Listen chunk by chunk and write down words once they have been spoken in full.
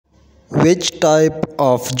Which type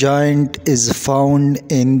of joint is found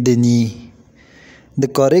in the knee? The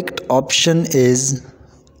correct option is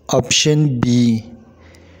option B,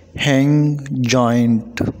 hang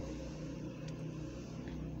joint.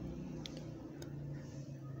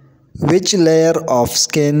 Which layer of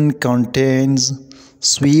skin contains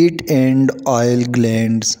sweat and oil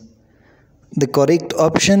glands? The correct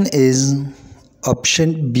option is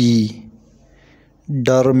option B,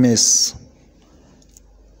 dermis.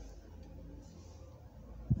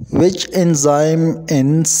 Which enzyme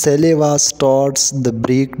in saliva starts the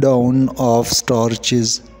breakdown of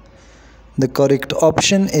starches? The correct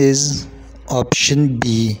option is option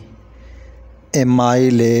B,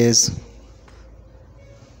 amylase.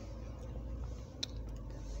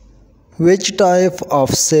 Which type of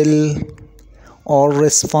cell are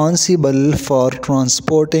responsible for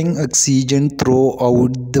transporting oxygen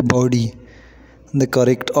throughout the body? The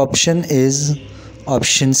correct option is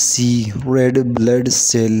option C, red blood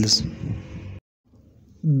cells.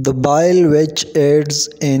 The bile which aids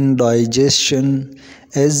in digestion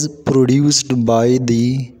is produced by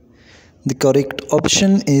the correct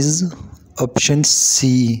option is option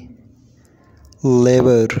C,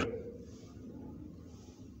 liver.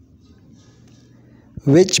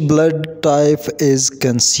 Which blood type is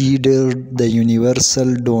considered the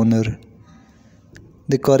universal donor?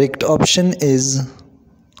 The correct option is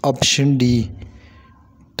option D,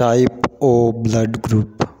 type O blood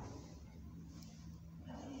group.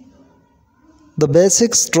 The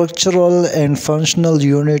basic structural and functional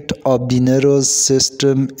unit of the nervous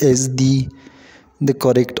system is the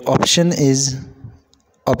correct option is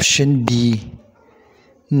option B,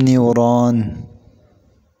 neuron.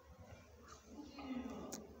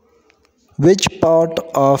 Which part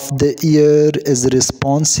of the ear is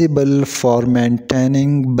responsible for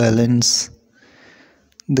maintaining balance?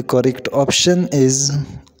 The correct option is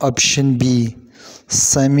option B,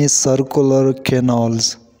 semicircular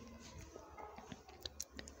canals.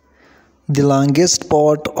 The longest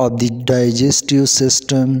part of the digestive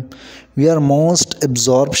system where most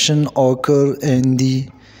absorption occur in the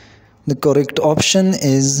correct option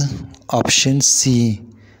is option C,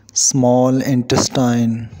 small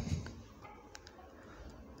intestine.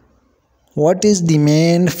 What is the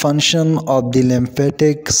main function of the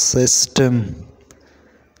lymphatic system?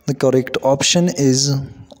 The correct option is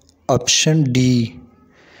option D,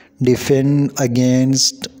 defend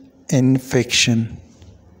against infection.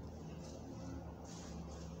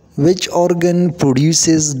 Which organ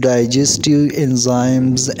produces digestive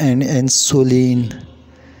enzymes and insulin?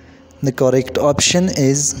 The correct option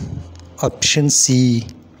is option C,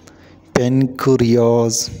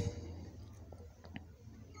 pancreas.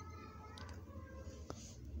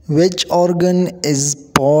 Which organ is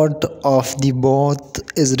part of the both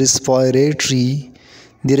is respiratory,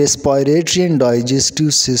 the respiratory and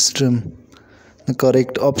digestive system? The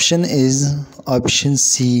correct option is option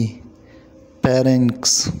C,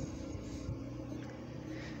 pharynx.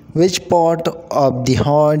 Which part of the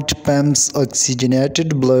heart pumps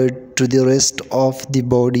oxygenated blood to the rest of the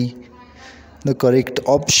body? The correct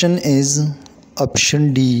option is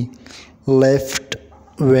option D, left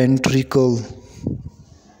ventricle.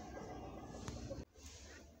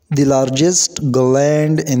 The largest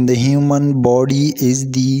gland in the human body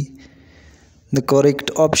is the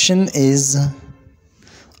correct option is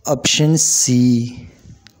option C,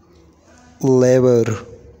 liver.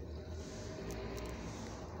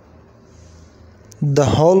 The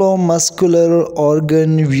hollow muscular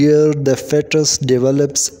organ where the fetus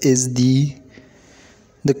develops is the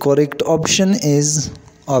correct option is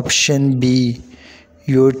option B,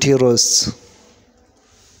 uterus.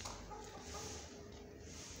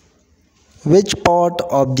 Which part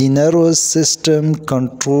of the nervous system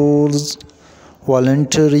controls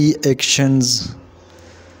voluntary actions?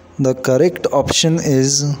 The correct option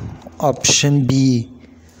is option B,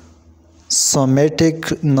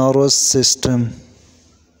 somatic nervous system.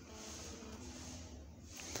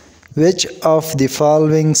 Which of the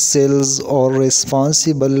following cells are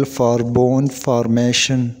responsible for bone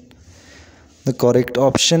formation? The correct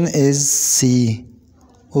option is C,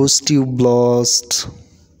 osteoblasts.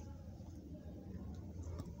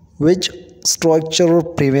 Which structure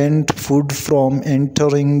prevents food from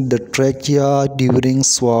entering the trachea during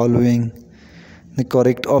swallowing? The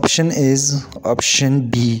correct option is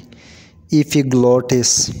option B,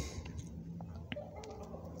 epiglottis.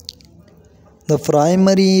 The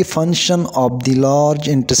primary function of the large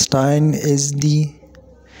intestine is the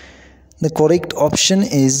correct option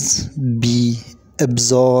is B,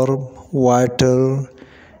 absorb water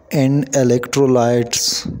and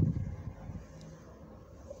electrolytes.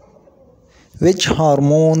 Which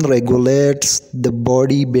hormone regulates the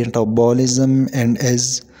body metabolism and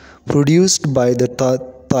is produced by the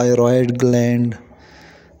thyroid gland?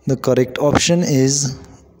 The correct option is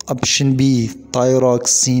option B,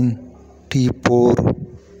 thyroxine T4.